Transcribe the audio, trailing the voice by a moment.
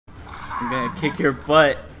I'm gonna kick your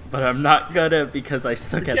butt, but I'm not gonna because I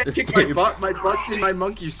suck at this game. My butt's in my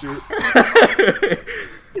monkey suit.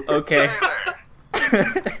 Okay.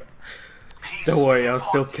 Don't worry, I'll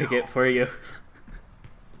still kick it for you.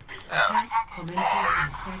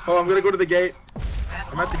 Oh, I'm gonna go to the gate.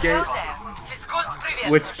 I'm at the gate.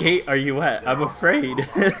 Which gate are you at? I'm afraid.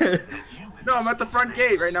 No, I'm at the front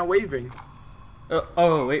gate right now waving.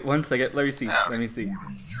 Oh, wait, 1 second. Let me see. Let me see.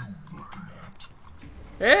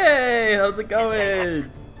 Hey, how's it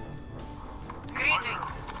going?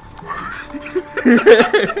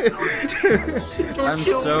 I'm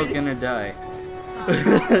so gonna die.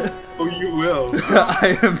 Oh, you will.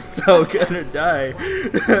 I am so gonna die.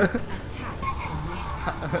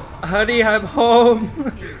 Honey, I'm home.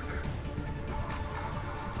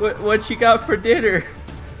 What you got for dinner?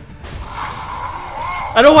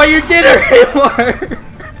 I don't want your dinner anymore.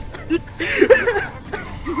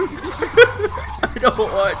 I don't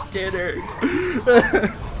want dinner.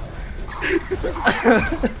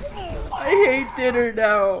 I hate dinner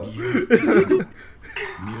now.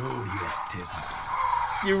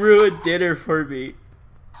 You ruined dinner for me.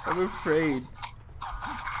 I'm afraid.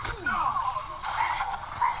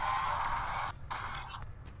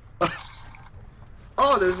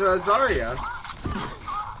 Oh, there's a Zarya.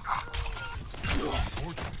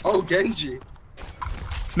 Oh, Genji.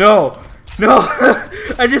 No, no!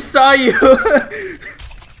 I just saw you.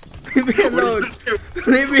 Leave me alone.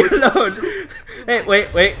 Leave me alone. Hey,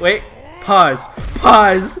 wait. Pause.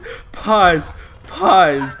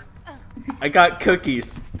 I got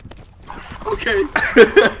cookies. Okay.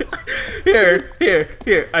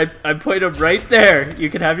 Here. I put them right there. You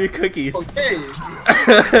can have your cookies. Okay.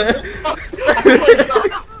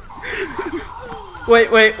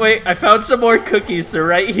 Wait. I found some more cookies. They're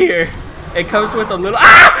right here. It comes with a little.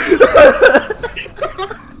 Ah!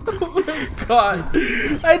 Oh my god.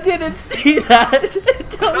 I didn't see that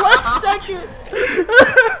until last second.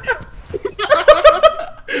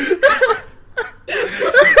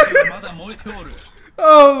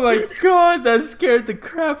 Oh my god, that scared the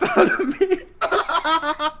crap out of me.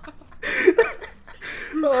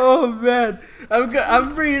 Oh man,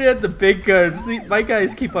 I'm bringing in the big guns. My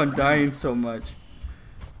guys keep on dying so much.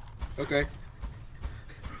 Okay.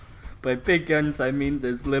 By big guns, I mean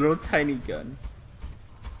this little tiny gun.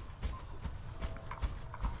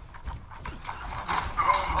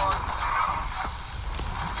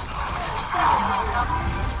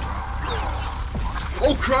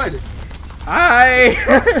 Oh crud! Hi!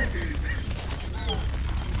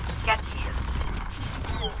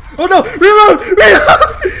 Oh no! Reload!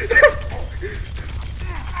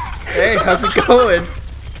 Hey, how's it going?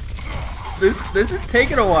 This is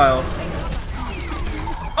taking a while.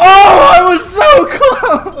 Oh, I was so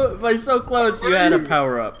close! By so close, you had a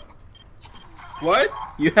power up. What?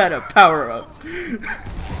 You had a power up.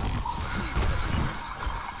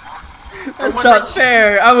 That's not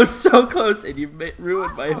fair. I was so close, and you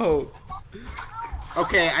ruined my hopes.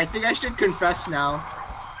 Okay, I think I should confess now.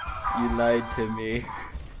 You lied to me.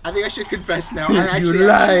 I think I should confess now. I You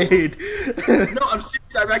lied. No, I'm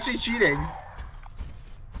serious. I'm actually cheating.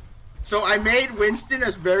 So I made Winston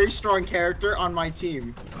a very strong character on my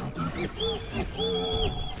team.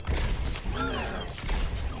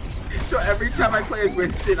 So every time I play as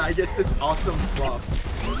Winston, I get this awesome buff.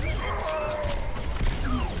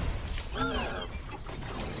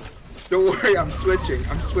 Don't worry, I'm switching.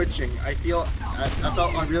 I felt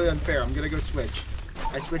really unfair. I'm gonna go switch.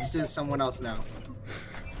 I switched to someone else now.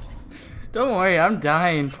 Don't worry, I'm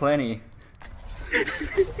dying plenty. Are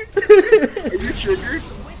you triggered?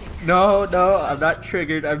 No, I'm not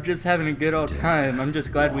triggered. I'm just having a good old time. I'm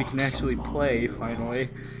just glad we can actually play, finally.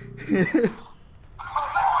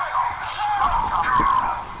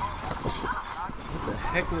 What the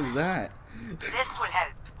heck was that? This will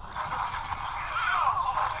help.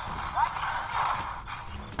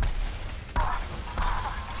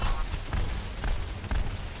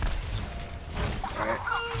 Alright.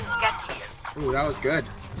 Get here. Ooh, that was good.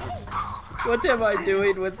 What am I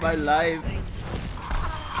doing with my life?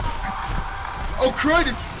 Oh crud,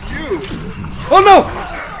 it's you! Oh no!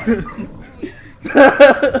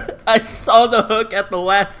 I saw the hook at the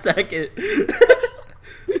last second.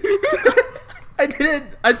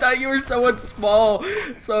 I thought you were someone small,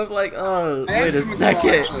 so I'm like, oh, wait a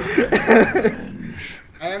second.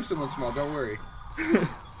 I am someone small, don't worry.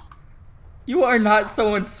 You are not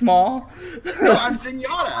someone small. No, I'm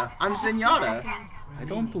Zenyatta. I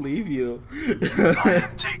don't believe you.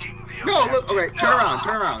 No, look, okay, turn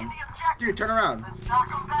around. Dude, turn around.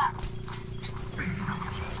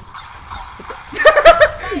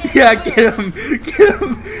 Yeah, get him.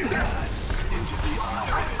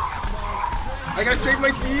 I gotta save my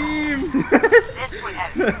team! This will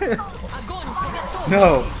help.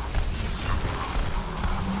 No.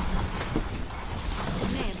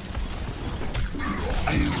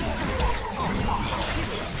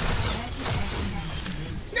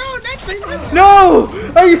 No, next time!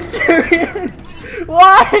 No! Are you serious?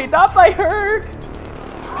 Why? Not by her.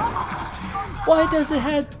 Why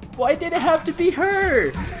did it have to be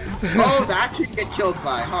her? Oh, that's who you get killed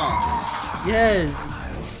by, huh? Yes.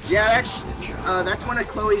 Yeah, that's one of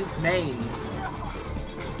Chloe's mains.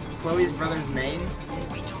 Chloe's brother's main.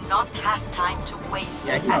 We do not have time to waste.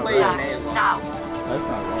 Yeah, he not played right. main a lot. Now. That's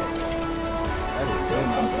not right. That is so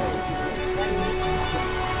not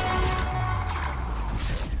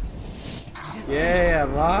right. Yay, I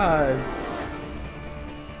lost.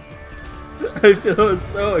 I feel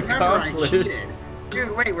so Remember, I accomplished. cheated.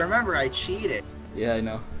 Dude, wait, remember, I cheated. Yeah, I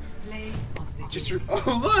know.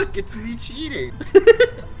 Oh, look, it's me cheating.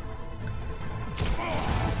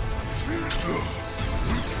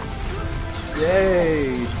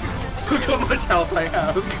 Yay. Look how much health I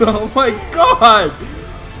have. Oh my god!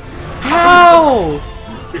 How?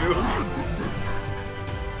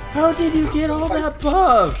 How did you get all that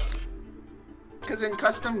buff? Because in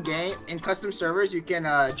custom servers, you can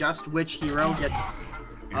adjust which hero gets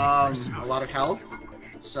a lot of health.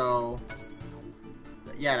 So,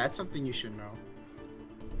 yeah, that's something you should know.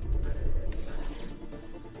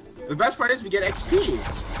 The best part is we get XP.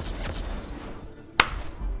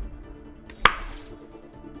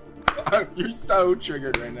 You're so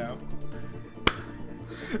triggered right now.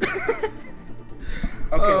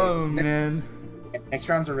 Okay. Oh man. Next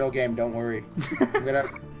round's a real game. Don't worry. I'm gonna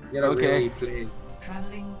Okay. really play.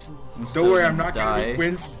 Traveling to Don't worry, I'm not gonna Die. be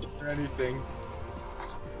Winston or anything.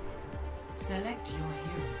 select your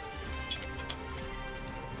hero.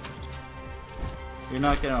 You're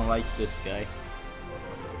not gonna like this guy.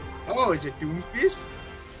 Oh, is it Doomfist?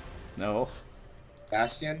 No.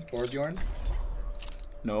 Bastion? Torbjorn?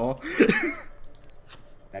 No.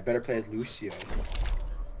 I better play as Lucio.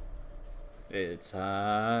 It's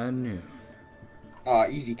noon.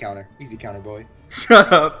 Easy counter. Easy counter, boy.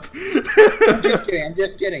 Shut up. I'm just kidding, I'm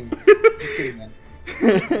just kidding. Just kidding, man.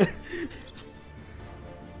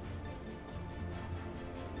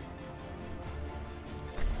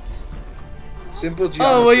 Simple geometry.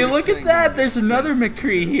 Oh, well, you look at that. There's another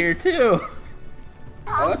McCree here, too.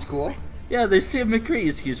 Oh, that's cool. Yeah, there's two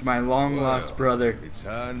McCrees. He's my long-lost brother. It's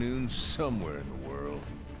high noon somewhere in the world.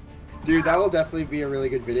 Dude, that will definitely be a really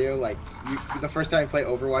good video. Like, the first time you play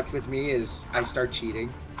Overwatch with me is I start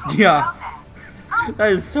cheating. Yeah.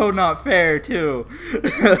 That is so not fair, too.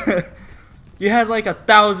 You had like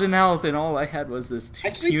 1,000 health, and all I had was this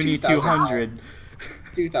Actually, puny 2,000 200.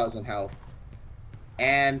 2,000 health.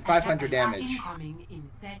 And 500 damage. Incoming in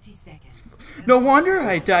 30 seconds. No wonder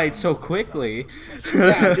I died so quickly.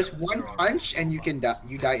 Yeah, just one punch and you can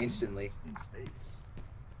you die instantly. It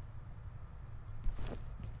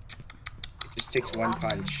just takes one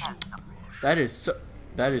punch. That is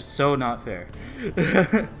so not fair.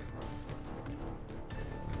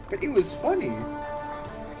 But it was funny.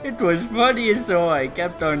 It was funny, so I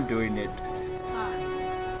kept on doing it. 5,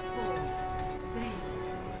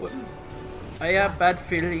 4, 3, 2. I have bad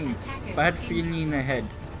feeling ahead.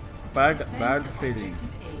 Bad feeling.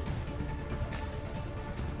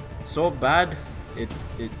 So bad,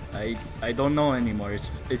 I don't know anymore.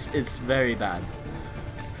 It's very bad.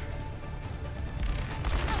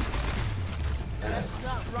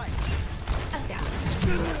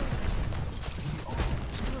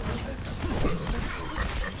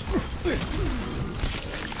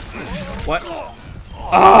 What?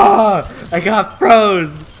 Ah! I got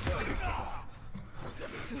froze.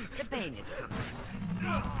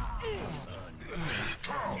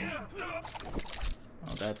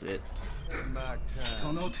 Oh, that's it.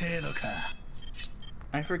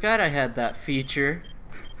 I forgot I had that feature.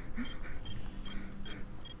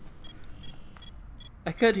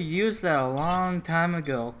 I could have used that a long time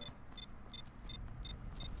ago.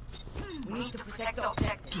 We need to protect the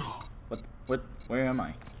objective. Where am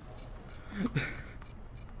I?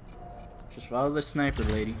 Just follow the sniper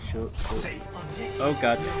lady. She'll... Oh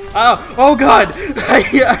god. Oh god! I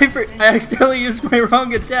accidentally used my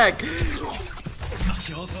wrong attack.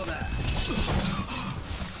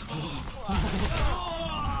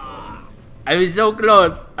 I was so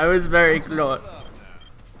close. I was very close.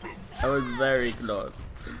 I was very close.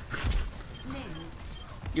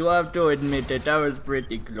 You have to admit it, I was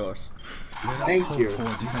pretty close. Thank you.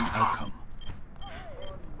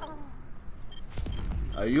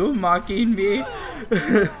 Are you mocking me?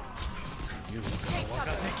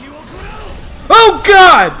 Oh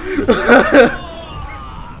god!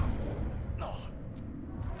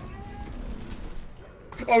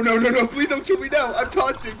 Oh no, no, no, please don't kill me now. I'm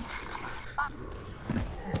taunting.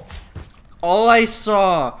 All I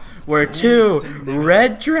saw were two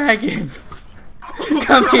red dragons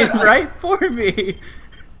coming right for me.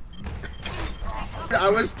 I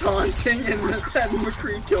was taunting and then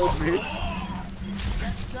McCree killed me.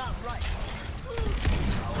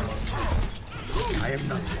 I am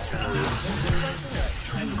not the terrorist.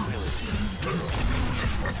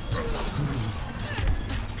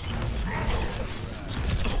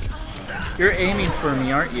 You're aiming for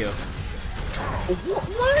me, aren't you?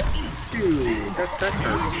 What? Dude, that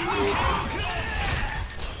hurts.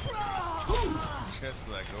 Just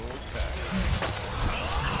like old times.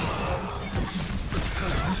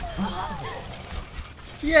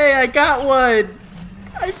 Yay, I got one!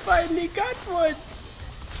 I finally got one!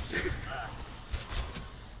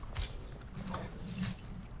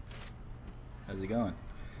 How's it going?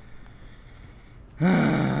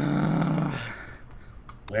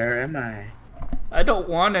 Where am I? I don't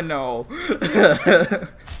want to know.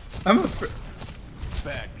 I'm afraid.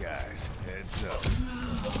 Bad guys, heads up.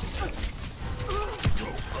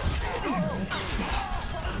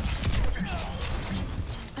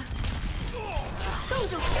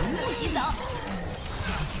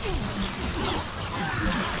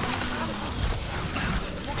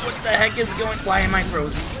 What the heck is going? Why am I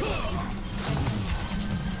frozen?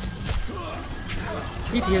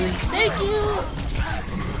 Keep healing. Thank you.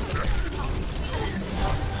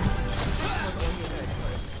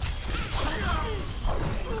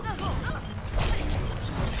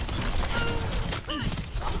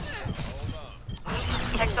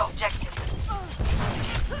 Protect the objective.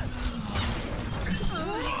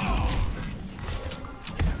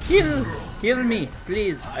 Heal me,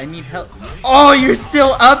 please. I need help. Oh, you're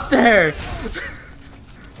still up there.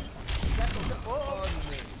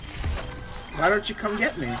 Why don't you come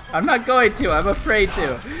get me? I'm not going to. I'm afraid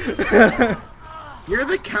to. You're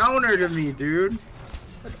the counter to me, dude.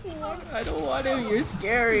 I don't want to. You're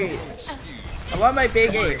scary. I want my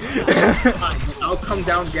big A. I'll come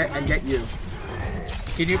down and get you.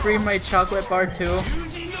 Can you bring my chocolate bar too?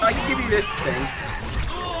 I can give you this thing.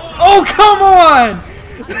 Oh, come on!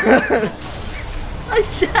 I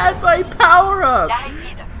had my power up.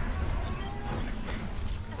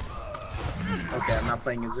 Okay, I'm not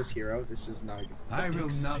playing as this hero. This is not good. I will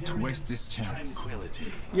not waste this chance.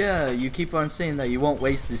 Yeah, you keep on saying that you won't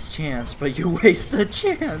waste this chance, but you waste a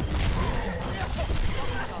chance.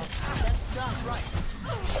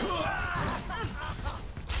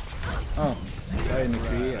 Oh, sorry,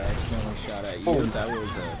 McCree. I accidentally shot at you. Oh. That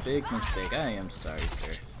was a big mistake. I am sorry,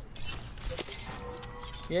 sir.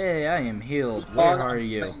 Yay, I am healed. Where are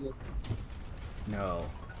you? No.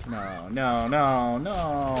 No, no, no, no.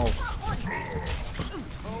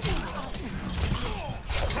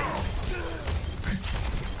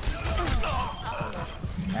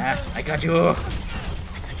 Ah, I got you. I got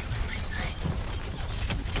you on my sides.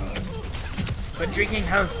 Quit drinking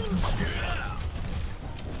health.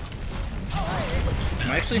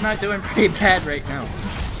 I'm actually not doing pretty bad right now.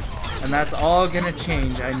 And that's all gonna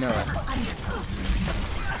change, I know it.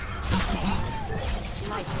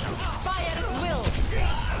 Fire at will.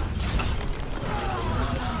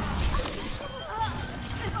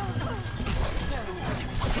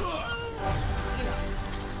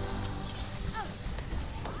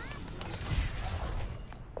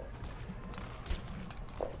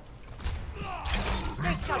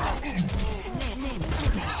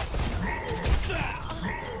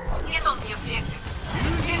 Get on the objective.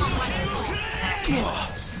 Get on my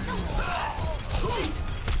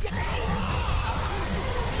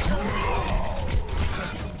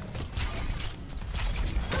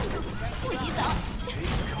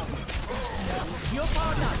You're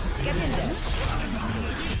powered up. Get in there.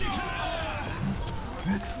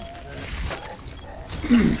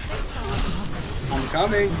 I'm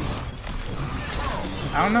coming.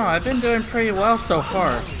 I don't know, I've been doing pretty well so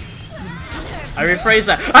far. I rephrased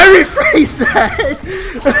that. I rephrased that!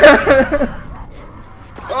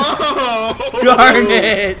 Oh! Darn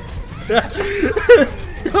it!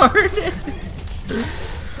 Darn it!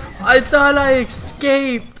 I thought I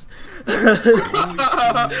escaped!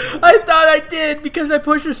 I thought I did because I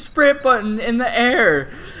pushed a sprint button in the air.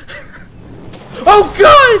 Oh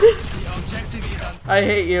god! I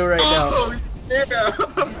hate you right now. Oh yeah!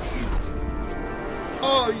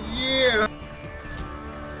 Oh yeah!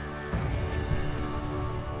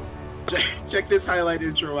 Check this highlight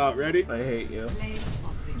intro out. Ready? I hate you.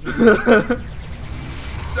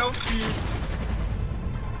 Selfie.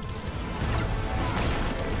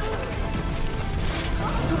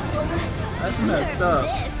 That's messed up.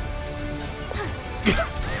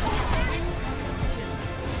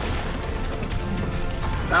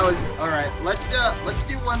 That was alright. Let's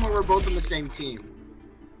do one where we're both on the same team.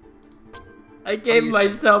 I gave you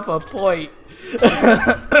myself a point.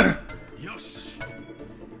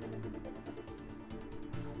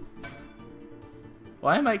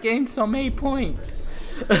 Why am I getting so many points?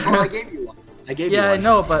 Oh, I gave you one. I gave you one. Yeah, I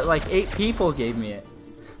know, but like 8 people gave me it.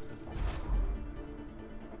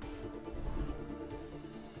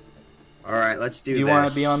 Alright, let's do this. You want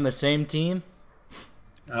to be on the same team?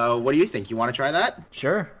 What do you think? You want to try that?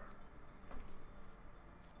 Sure.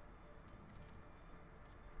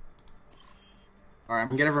 Alright,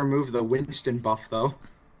 I'm gonna remove the Winston buff, though.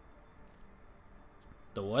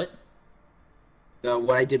 The what?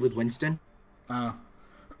 What I did with Winston. Oh.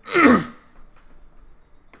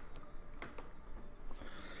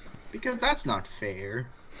 Because that's not fair.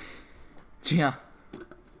 Yeah.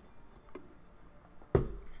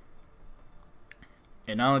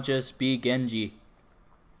 And I'll just be Genji.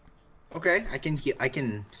 Okay, I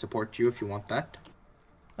can support you if you want that.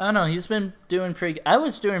 I don't know, he's been doing I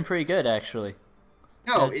was doing pretty good, actually.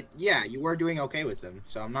 No, yeah, you were doing okay with him,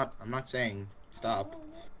 so I'm not saying stop.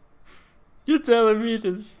 You're telling me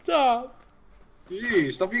to stop.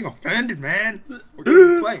 Jeez, stop being offended, man. We're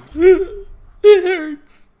gonna play. It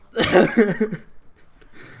hurts.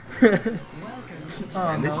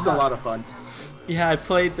 And this is a lot of fun. Yeah, I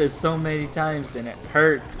played this so many times and it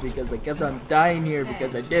hurt because I kept on dying here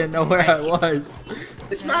because I didn't know where I was.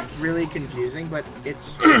 It's not really confusing, but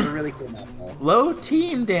it's a really cool map though. Low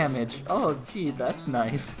team damage. Oh, gee, that's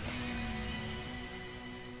nice.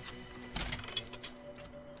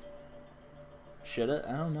 Should I?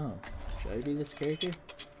 I don't know. Should I be this character?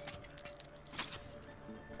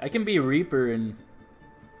 I can be Reaper and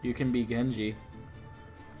you can be Genji.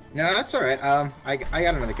 No, that's alright. I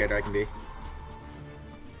got another character I can be.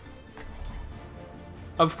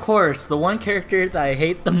 Of course, the one character that I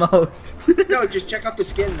hate the most. No, just check out the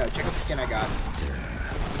skin though. Check out the skin I got.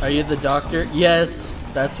 Are you the doctor? Yes,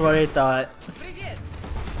 that's what I thought.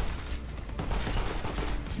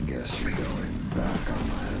 Guess you're going back on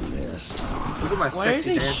my list. Look at my Why are sexy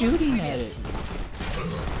they man. shooting at it?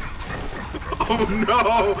 Oh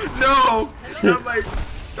no!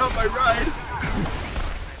 Not my ride!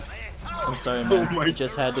 I'm sorry, man. Oh my I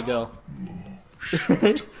just had to go.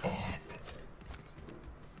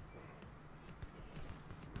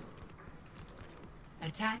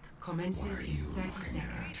 Attack commences in 30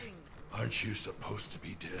 seconds. Aren't you supposed to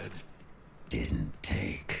be dead? Didn't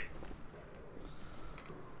take.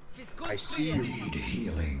 I see you. Need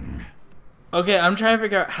healing. Okay, I'm trying to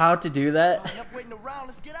figure out how to do that.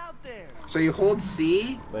 So you hold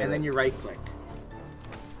C Wait, and then wait. you right click.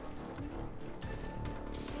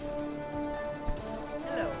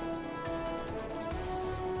 Hello.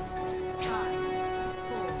 5,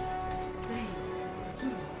 4, 3,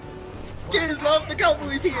 2, Jeez, love the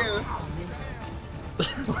Cowboys here!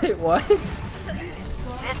 Wait, what? This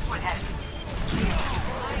would have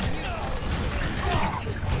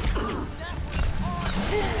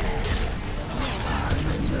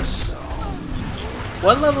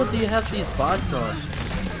What level do you have these bots on?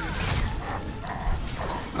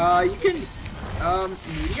 You can,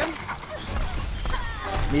 medium?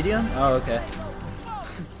 Medium? Oh, okay.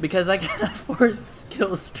 Because I can afford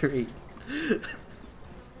skill streak.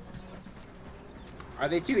 Are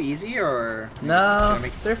they too easy or? No, Should I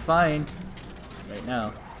make- they're fine. Right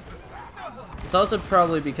now. It's also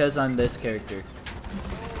probably because I'm this character.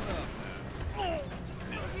 Wait,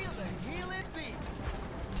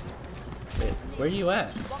 where are you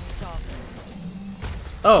at?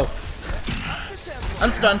 Oh! I'm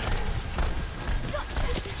stunned!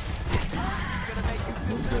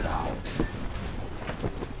 Move it out.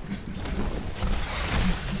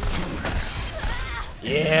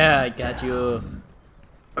 Yeah, I got you.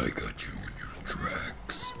 I got you in your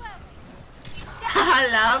tracks. I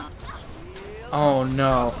love. Oh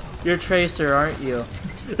no. You're Tracer, aren't you?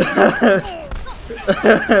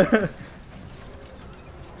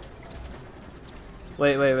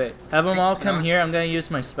 Wait. Have them all come here. I'm gonna use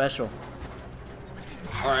my special.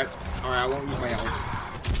 Alright, I won't use my ult.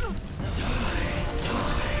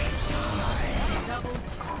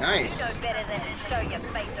 Nice. better than to show your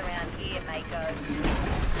face around here, Mako.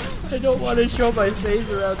 I don't want to show my face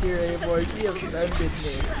around here anymore. She offended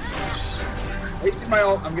me. Wasted my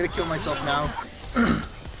ult. I'm gonna kill myself now.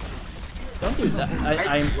 Don't do that.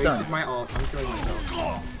 I am wasted stunned. my ult. I'm killing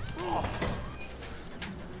myself.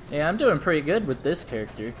 Yeah, I'm doing pretty good with this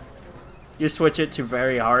character. You switch it to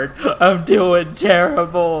very hard. I'm doing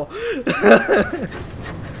terrible.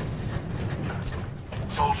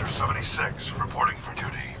 Soldier 76, reporting for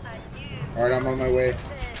duty. Alright, I'm on my way.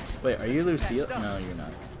 Wait, are you Lucille? No, you're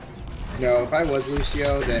not. No, if I was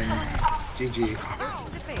Lucio, then GG.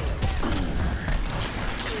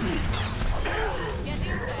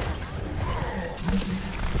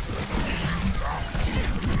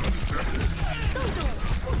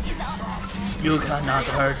 You cannot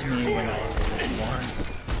hurt me when I was born.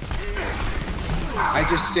 I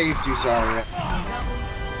just saved you, Zarya.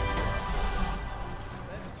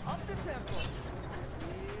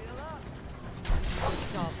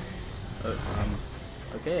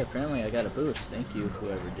 Okay, apparently I got a boost. Thank you,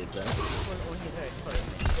 whoever did that.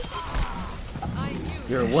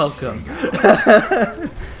 You're welcome.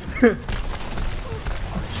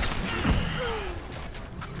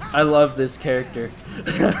 I love this character.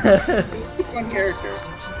 Fun character.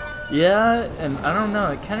 Yeah, and I don't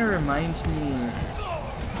know, it kind of reminds me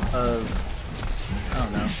of, I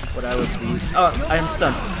don't know, what I would be. Oh, I am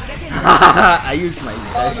stunned. I used my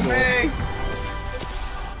special.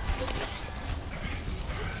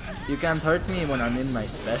 You can't hurt me when I'm in my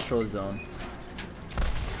special zone.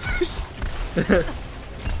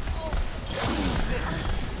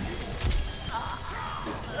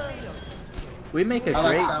 We make a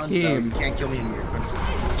great team. You can't kill me in your my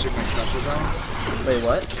special zone. Wait,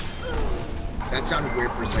 what? That sounded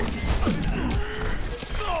weird for a second.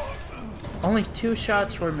 Only 2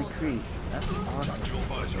 shots for McCree. That's awesome.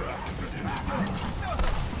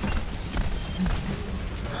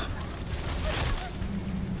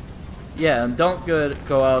 Yeah, and don't go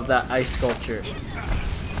out of that ice sculpture.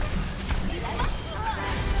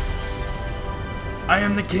 I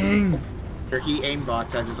am the king! He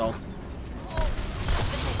aimbots as his ult.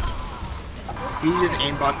 He just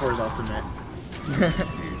aimbot for his ultimate.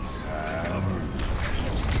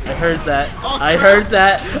 I heard that. Oh, I heard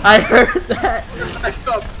that. I heard that. Back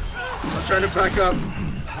up. I'm trying to back up.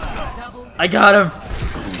 I got him.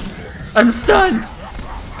 I'm stunned.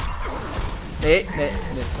 Okay.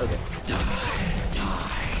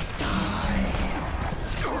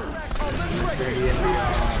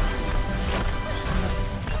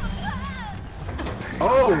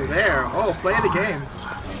 Oh, there. Oh, play the game.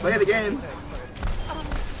 Play the game.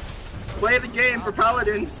 Play the game for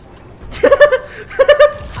paladins.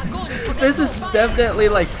 This is definitely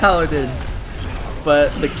like Paladins,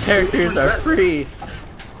 but the characters are free.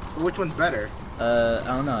 Which one's better? I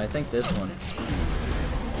don't know. I think this one.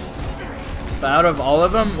 But out of all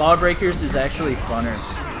of them, Lawbreakers is actually funner,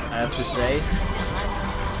 I have to say.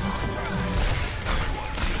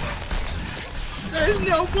 There's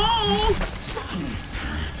no ball!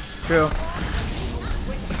 True.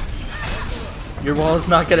 Your wall's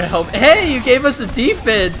not gonna help. Hey, you gave us a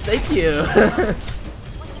defense! Thank you!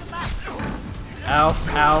 Ow,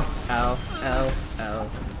 ow, ow, ow, ow.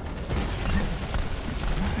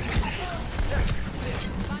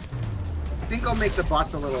 I think I'll make the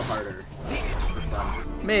bots a little harder. For fun.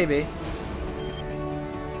 Maybe.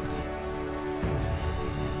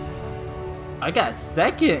 I got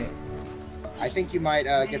second! I think you might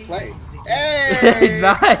get played. Hey!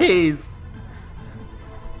 Nice!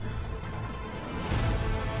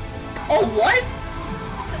 Oh, what?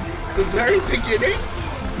 The very beginning?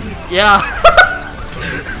 Yeah.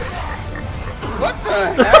 What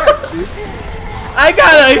the heck, dude? I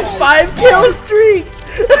got a 5-kill streak!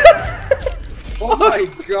 Oh my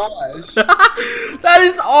gosh. That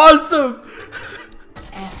is awesome!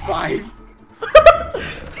 5.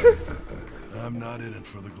 I'm not in it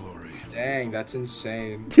for the glory. Dang, that's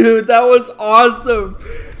insane. Dude, that was awesome!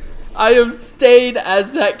 I am stayed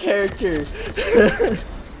as that character.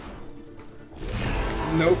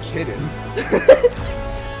 No kidding.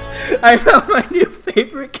 I found my new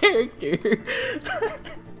favorite character.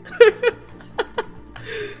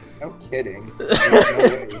 No kidding. There's no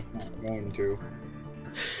way he's not going to.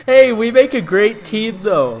 Hey, we make a great team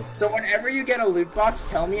though. So whenever you get a loot box,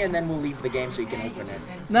 tell me and then we'll leave the game so you can open it.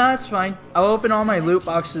 Nah, that's fine. I'll open all my loot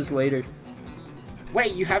boxes later.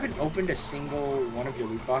 Wait, you haven't opened a single one of your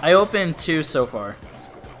loot boxes? I opened 2 so far.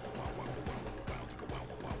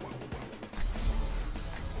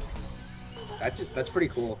 That's pretty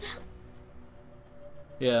cool.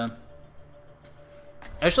 Yeah.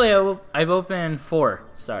 Actually, I've opened 4.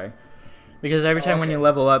 Sorry, because every time when you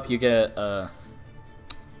level up, you get a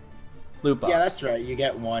loot box. Yeah, that's right. You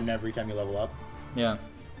get 1 every time you level up. Yeah.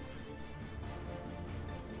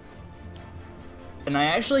 And I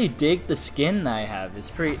actually dig the skin that I have.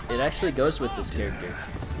 It's pretty. It actually goes with this character.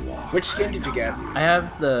 Which skin did you get? I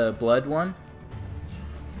have the blood one.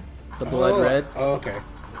 The blood red. Oh, okay.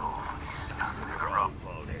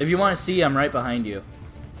 If you want to see, I'm right behind you.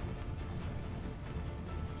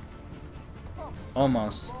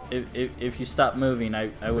 Almost. If you stop moving, I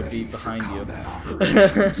would be behind you.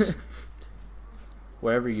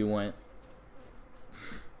 Wherever you went.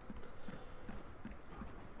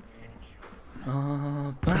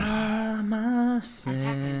 All by myself.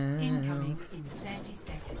 Attackers incoming in 30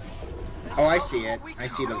 seconds. Oh, I see it. I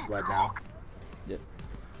see the blood now.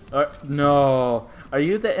 No. Are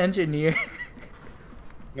you the engineer?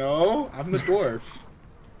 No, I'm the dwarf.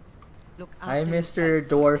 Look Hi, after Mr. yourself.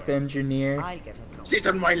 Dwarf Engineer. I'll get us home. Sit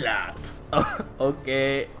on my lap. Oh,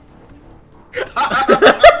 okay.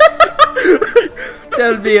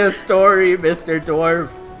 Tell me a story, Mr. Dwarf.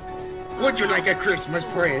 Would you like a Christmas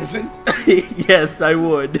present? Yes, I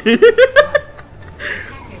would.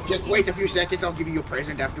 Just wait a few seconds, I'll give you a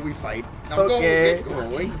present after we fight. Now Okay. go, get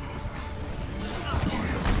going.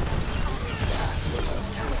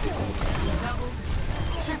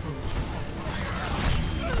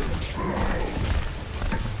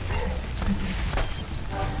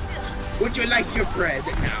 Would you like your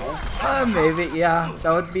present now? Maybe, yeah,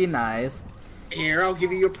 that would be nice. Here, I'll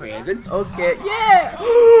give you your present. Okay, yeah!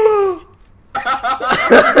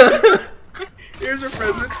 Here's your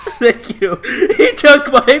present. Thank you. He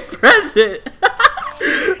took my present.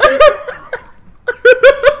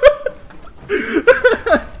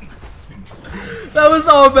 That was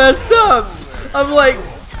all messed up. I'm like,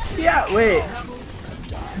 yeah, wait.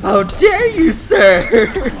 How dare you, sir?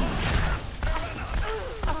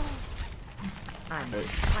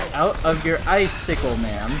 Out of your icicle,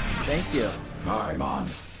 ma'am. Thank you. I'm on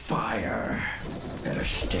fire. Better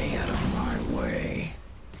stay out of my way.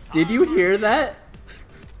 Did you hear that?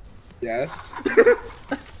 Yes.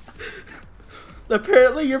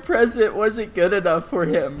 Apparently your present wasn't good enough for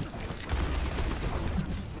him.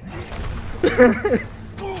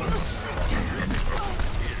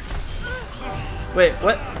 Wait,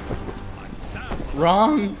 what?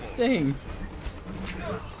 Wrong thing.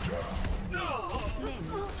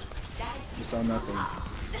 You saw nothing.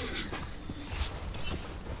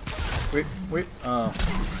 Wait, oh.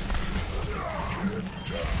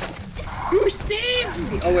 Who saved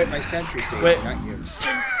me? Oh wait, my sentry saved Wait. me, not you.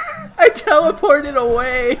 I teleported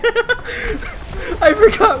away! I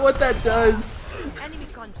forgot what that does. Enemy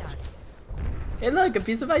contact. Hey look, a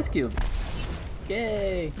piece of ice cube.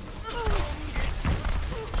 Yay.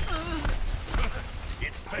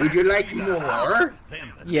 Would you like more?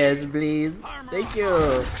 Yes, please. Thank you.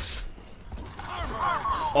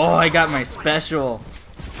 Oh, I got my special.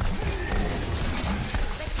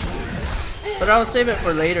 But I'll save it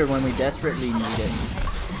for later when we desperately need it.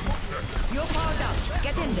 You're powered up.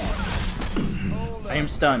 Get in there. I am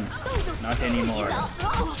stunned. Not anymore.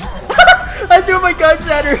 I threw my guns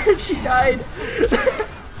at her and she died.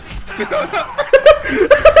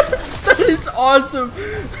 That is awesome.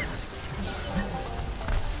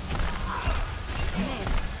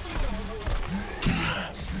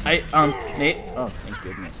 Nate. Oh, thank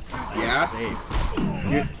goodness. Yeah?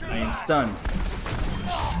 Saved. I am stunned.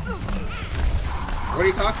 What are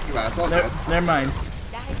you talking about? It's all good. Never mind.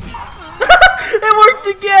 It worked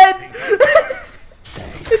again!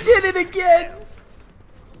 It did it again!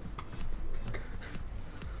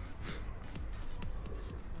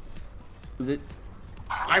 Is it?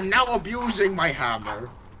 I'm now abusing my hammer.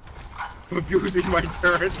 Abusing my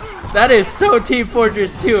turret. That is so Team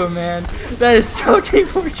Fortress 2, man. That is so Team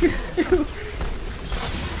Fortress 2.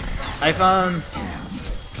 I found...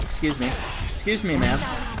 Excuse me. Excuse me, ma'am.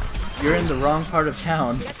 You're in the wrong part of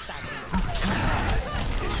town.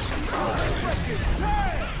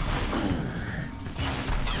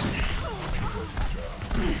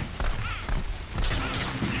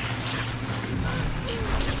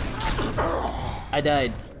 I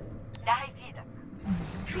died.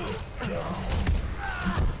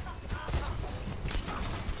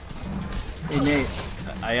 Hey Nate,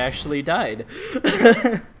 I actually died.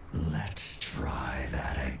 Let's try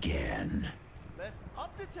that again. Let's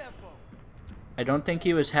up the tempo. I don't think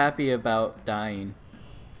he was happy about dying.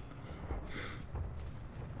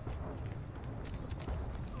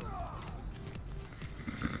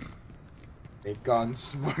 They've gone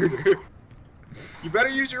smarter. You better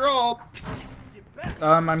use your ult.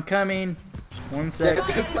 I'm coming. One sec.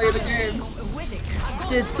 Then play the game.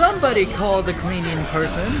 Did somebody call the cleaning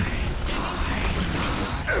person?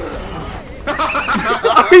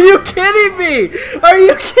 Are you kidding me? Are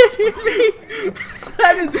you kidding me?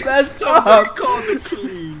 That is messed Somebody up. call the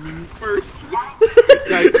cleaning person.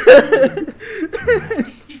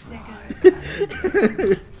 60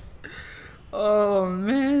 seconds. Oh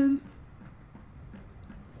man.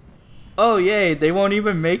 Oh yay, they won't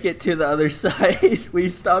even make it to the other side. We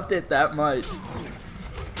stopped it that much.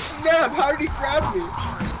 Snap! How did he grab me?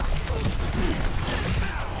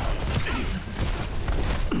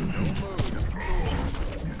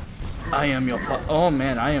 I am your oh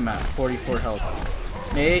man, I am at 44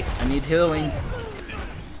 health. Nate, I need healing.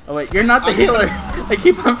 Oh wait, you're not the healer. I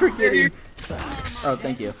keep on forgetting. Oh,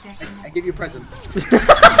 thank you. I give you a present.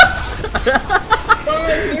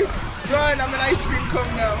 Run! I'm an ice cream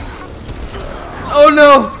cone now. Oh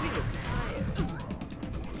no!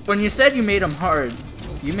 When you said you made them hard,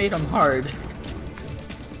 you made them hard.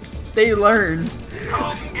 They learned.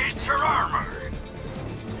 Come get your armor.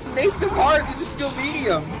 Make them hard. This is still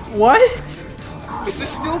medium. What? This is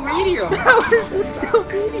still medium. How is this still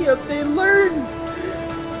medium? They learned.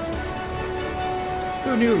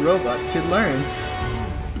 Who knew robots could learn?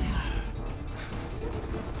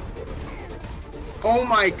 Oh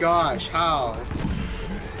my gosh, how?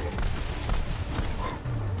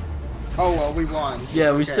 Oh well, we won.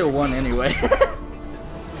 Yeah, we Okay. still won anyway.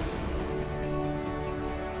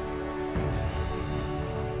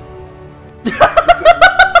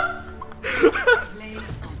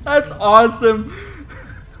 That's awesome.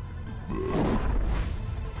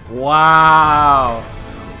 Wow.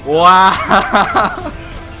 Wow.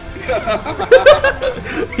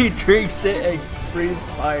 He drinks it and breathes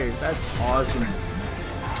fire. That's awesome.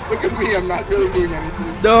 Look at me, I'm not really doing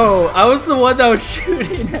anything. No, I was the one that was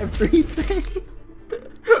shooting everything.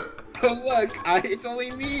 Look, it's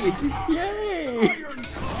only me. Yay.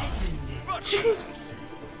 Jeez.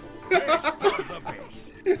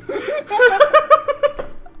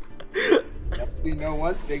 We know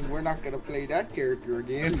one thing, we're not gonna play that character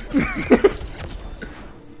again.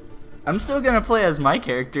 I'm still gonna play as my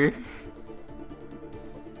character.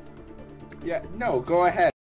 Yeah, no, go ahead.